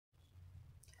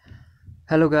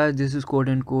Hello guys, this is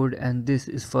CodeNCode and this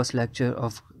is first lecture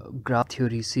of Graph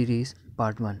Theory series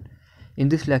part 1. In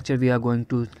this lecture we are going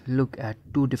to look at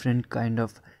two different kind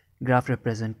of graph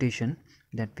representation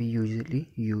that we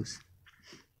usually use.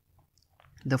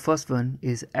 The first one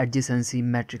is Adjacency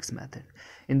Matrix method.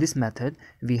 In this method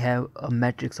we have a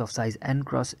matrix of size n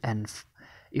cross n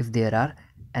if there are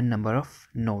n number of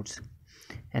nodes.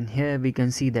 And here we can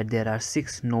see that there are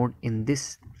 6 nodes in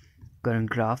this current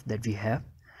graph that we have.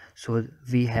 So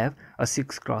we have a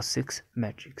 6 cross 6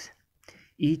 matrix.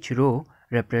 Each row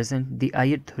represents the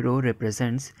ith row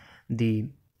represents the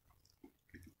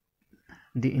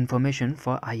information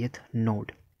for ith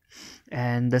node,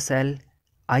 and the cell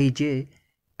ij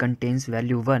contains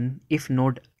value 1 if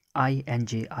node I and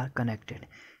j are connected,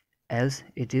 else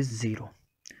it is 0.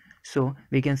 So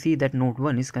we can see that node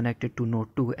 1 is connected to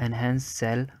node 2 and hence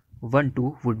cell 1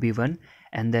 2 would be 1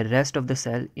 and the rest of the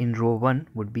cell in row 1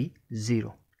 would be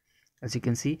 0. As you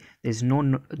can see, there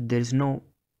is no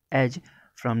edge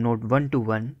from node 1 to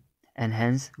 1 and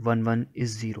hence 1 1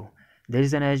 is 0. There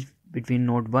is an edge between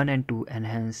node 1 and 2 and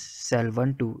hence cell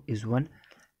 1 2 is 1.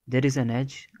 There is an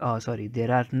edge,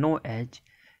 there are no edge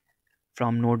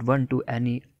from node 1 to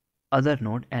any other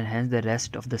node and hence the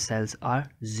rest of the cells are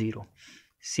 0.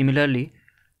 Similarly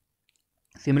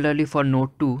for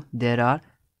node 2 there are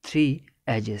 3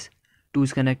 edges. 2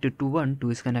 is connected to 1, 2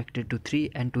 is connected to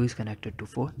 3 and 2 is connected to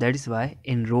 4. That is why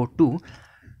in row 2,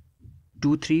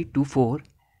 2 3, 2 4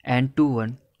 and 2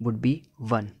 1 would be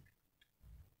 1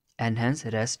 and hence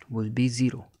rest will be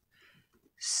 0.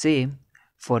 Same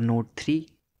for node 3,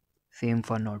 same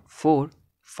for node 4,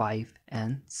 5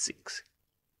 and 6.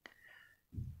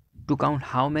 To count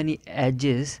how many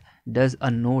edges does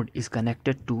a node is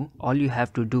connected to, all you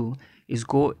have to do is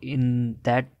go in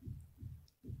that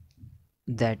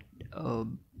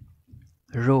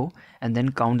row and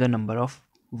then count the number of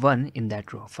 1 in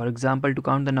that row. For example, to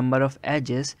count the number of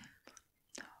edges,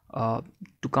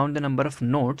 to count the number of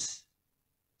nodes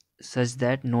such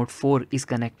that node 4 is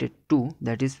connected to,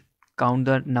 that is, count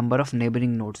the number of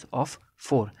neighboring nodes of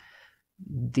 4.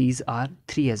 These are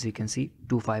 3, as we can see,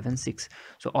 2 5 and 6.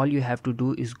 So all you have to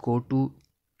do is go to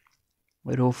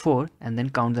row 4 and then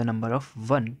count the number of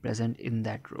 1 present in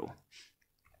that row.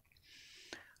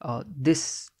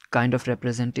 This kind of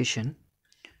representation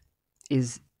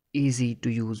is easy to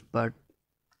use, but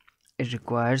it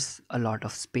requires a lot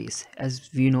of space, as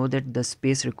we know that the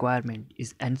space requirement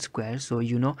is n square. So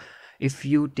if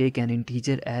you take an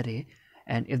integer array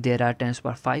and if there are 10 to the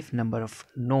power 5 number of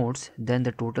nodes, then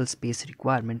the total space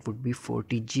requirement would be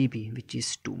 40 GB, which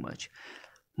is too much.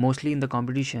 Mostly in the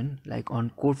competition, like on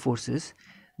Codeforces,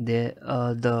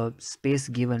 the space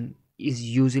given is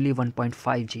usually 1.5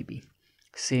 GB.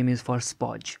 Same is for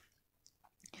Spodge,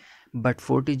 but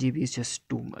 40 GB is just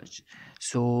too much.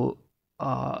 So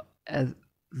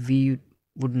we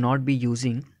would not be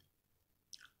using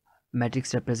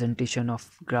matrix representation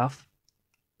of graph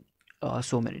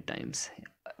so many times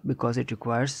because it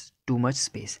requires too much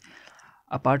space.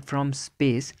 Apart from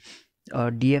space,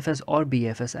 DFS or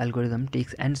BFS algorithm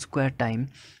takes n square time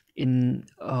in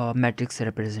matrix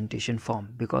representation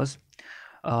form, because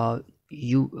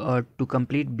to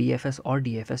complete BFS or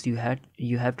DFS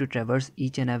you have to traverse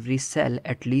each and every cell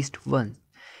at least once,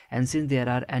 and since there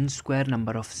are n square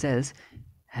number of cells,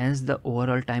 hence the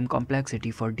overall time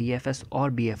complexity for DFS or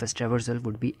BFS traversal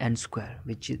would be n square,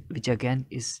 which again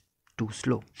is too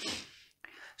slow.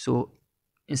 So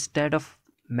instead of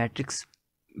matrix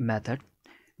method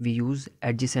we use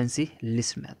adjacency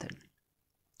list method.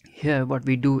 Here what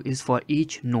we do is for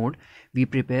each node we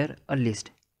prepare a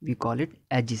list. We call it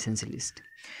adjacency list.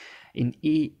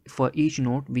 For each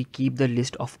node we keep the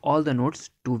list of all the nodes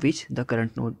to which the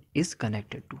current node is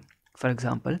connected to. For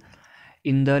example,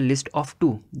 in the list of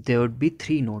 2 there would be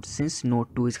 3 nodes, since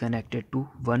node 2 is connected to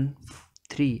 1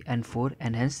 3 and 4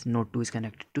 and hence node 2 is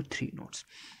connected to 3 nodes.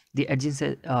 The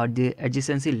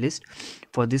adjacency list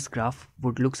for this graph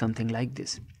would look something like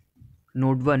this.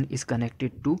 Node 1 is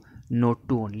connected to node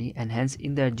 2 only and hence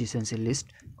in the adjacency list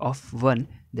of 1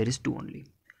 there is 2 only.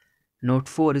 Node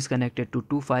 4 is connected to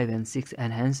 2 5 and 6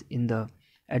 and hence in the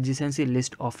adjacency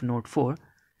list of node 4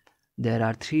 there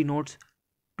are 3 nodes,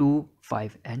 2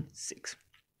 5 and 6.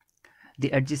 The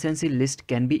adjacency list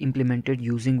can be implemented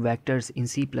using vectors in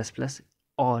C++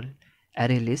 or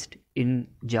array list in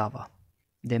Java.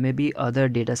 There may be other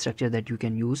data structure that you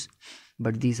can use,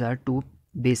 but these are two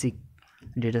basic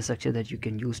data structure that you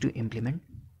can use to implement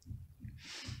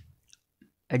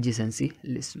adjacency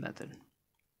list method.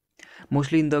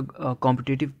 Mostly in the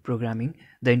competitive programming,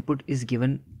 the input is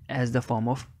given as the form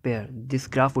of pair. This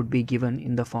graph would be given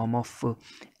in the form of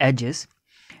edges,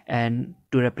 and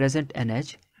to represent an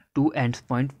edge, two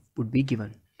endpoints would be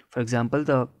given. For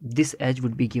example, this edge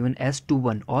would be given as 2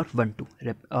 1 or 1 2,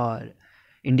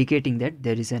 indicating that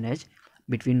there is an edge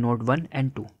between node 1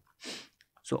 and 2.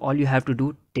 So all you have to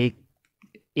do, take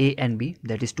A and B,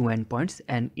 that is two endpoints,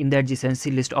 and in the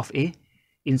adjacency list of A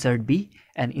insert B,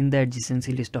 and in the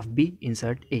adjacency list of B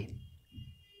insert A.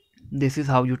 This is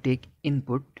how you take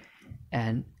input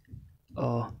and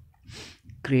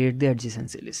create the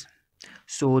adjacency list.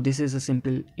 So this is a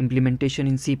simple implementation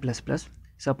in C++.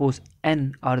 Suppose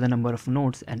n are the number of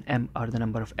nodes and m are the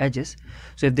number of edges.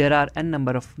 So if there are n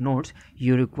number of nodes,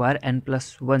 you require n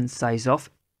plus 1 size of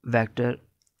vector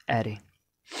array.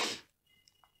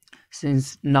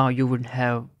 Since now you would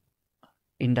have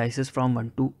indices from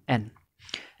 1 to n,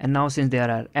 and now since there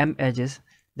are m edges,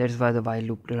 that is why the while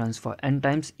loop runs for n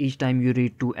times. Each time you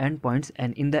read two endpoints,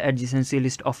 and in the adjacency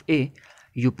list of A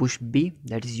you push B,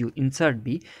 that is you insert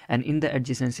B, and in the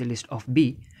adjacency list of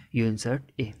B you insert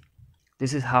A.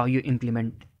 This is how you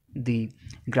implement the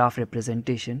graph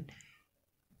representation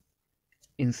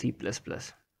in C++.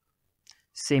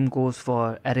 Same goes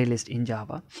for array list in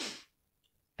Java,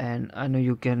 and I know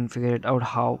you can figure it out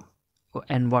how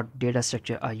and what data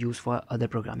structure are used for other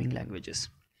programming languages.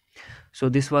 So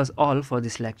this was all for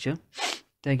this lecture.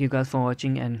 Thank you guys for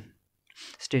watching, and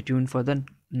stay tuned for the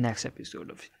next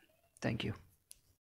episode of it. Thank you.